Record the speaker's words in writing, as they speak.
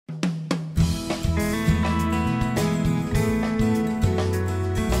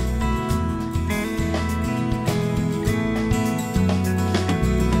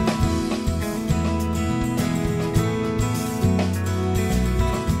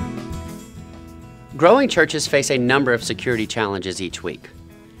Growing churches face a number of security challenges each week.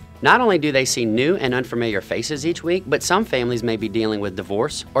 Not only do they see new and unfamiliar faces each week, but some families may be dealing with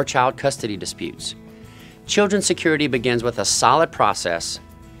divorce or child custody disputes. Children's security begins with a solid process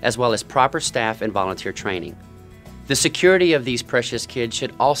as well as proper staff and volunteer training. The security of these precious kids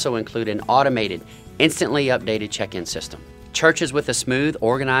should also include an automated, instantly updated check-in system. Churches with a smooth,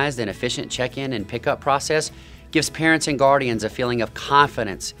 organized, and efficient check-in and pickup process gives parents and guardians a feeling of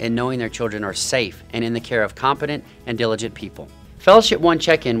confidence in knowing their children are safe and in the care of competent and diligent people. Fellowship One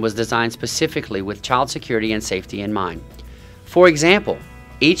Check-In was designed specifically with child security and safety in mind. For example,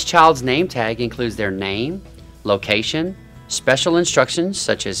 each child's name tag includes their name, location, special instructions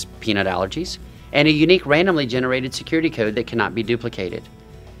such as peanut allergies, and a unique randomly generated security code that cannot be duplicated.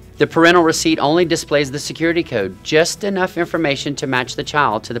 The parental receipt only displays the security code, just enough information to match the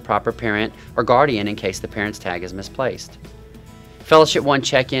child to the proper parent or guardian in case the parent's tag is misplaced. Fellowship One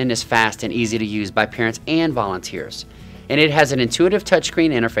Check-In is fast and easy to use by parents and volunteers, and it has an intuitive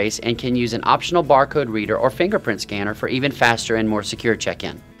touchscreen interface and can use an optional barcode reader or fingerprint scanner for even faster and more secure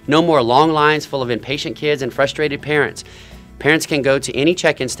check-in. No more long lines full of impatient kids and frustrated parents. Parents can go to any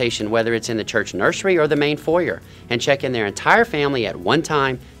check-in station, whether it's in the church nursery or the main foyer, and check in their entire family at one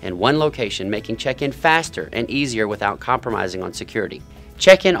time in one location, making check-in faster and easier without compromising on security.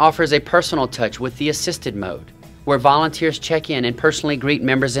 Check-in offers a personal touch with the assisted mode, where volunteers check in and personally greet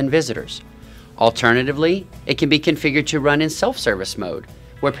members and visitors. Alternatively, it can be configured to run in self-service mode,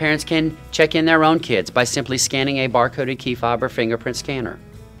 where parents can check in their own kids by simply scanning a barcoded key fob or fingerprint scanner.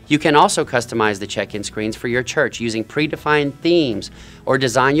 You can also customize the check-in screens for your church using predefined themes or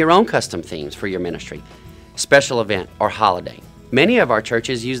design your own custom themes for your ministry, special event, or holiday. Many of our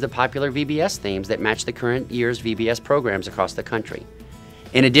churches use the popular VBS themes that match the current year's VBS programs across the country.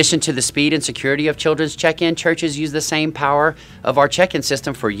 In addition to the speed and security of children's check-in, churches use the same power of our check-in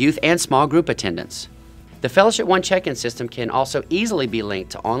system for youth and small group attendance. The Fellowship One check-in system can also easily be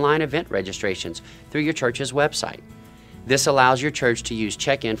linked to online event registrations through your church's website. This allows your church to use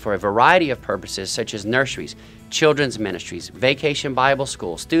check-in for a variety of purposes such as nurseries, children's ministries, vacation Bible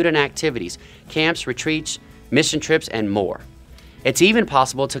school, student activities, camps, retreats, mission trips, and more. It's even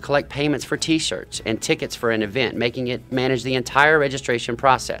possible to collect payments for t-shirts and tickets for an event, making it manage the entire registration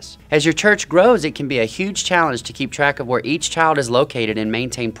process. As your church grows, it can be a huge challenge to keep track of where each child is located and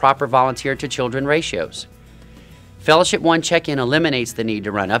maintain proper volunteer to children ratios. Fellowship One Check-In eliminates the need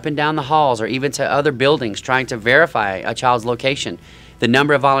to run up and down the halls or even to other buildings trying to verify a child's location, the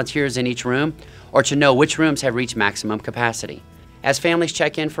number of volunteers in each room, or to know which rooms have reached maximum capacity. As families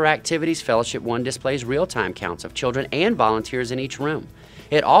check in for activities, Fellowship One displays real-time counts of children and volunteers in each room.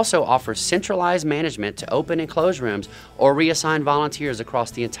 It also offers centralized management to open and close rooms or reassign volunteers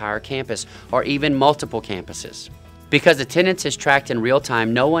across the entire campus or even multiple campuses. Because attendance is tracked in real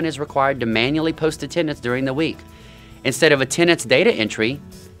time, no one is required to manually post attendance during the week. Instead of attendance data entry,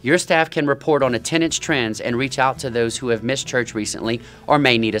 your staff can report on attendance trends and reach out to those who have missed church recently or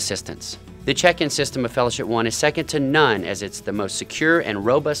may need assistance. The check-in system of Fellowship One is second to none, as it's the most secure and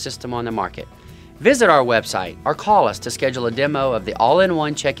robust system on the market. Visit our website or call us to schedule a demo of the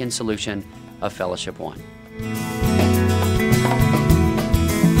all-in-one check-in solution of Fellowship One.